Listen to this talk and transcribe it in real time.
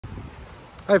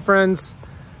Hi friends,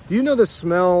 do you know the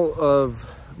smell of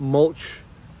mulch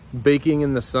baking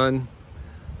in the sun?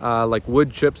 Like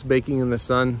wood chips baking in the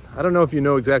sun? I don't know if you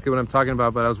know exactly what I'm talking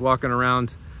about, but I was walking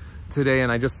around today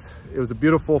and it was a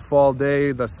beautiful fall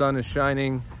day. The sun is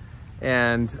shining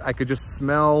and I could just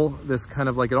smell this kind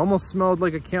of like, it almost smelled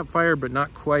like a campfire, but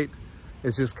not quite.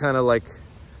 It's just kind of like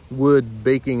wood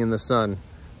baking in the sun.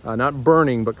 Not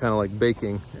burning, but kind of like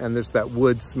baking. And there's that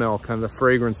wood smell, kind of the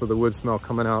fragrance of the wood smell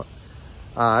coming out.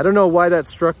 I don't know why that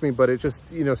struck me, but it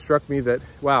just, struck me that,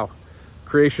 wow,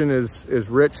 creation is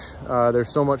rich.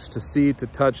 There's so much to see, to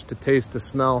touch, to taste, to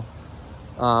smell.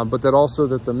 But that also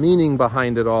that the meaning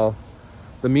behind it all,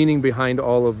 the meaning behind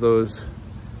all of those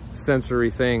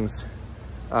sensory things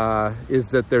is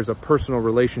that there's a personal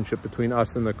relationship between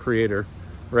us and the Creator,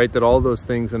 right? That all those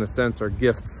things in a sense are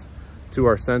gifts to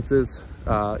our senses,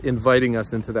 inviting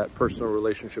us into that personal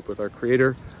relationship with our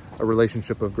Creator, a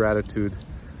relationship of gratitude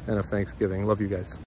and of thanksgiving. Love you guys.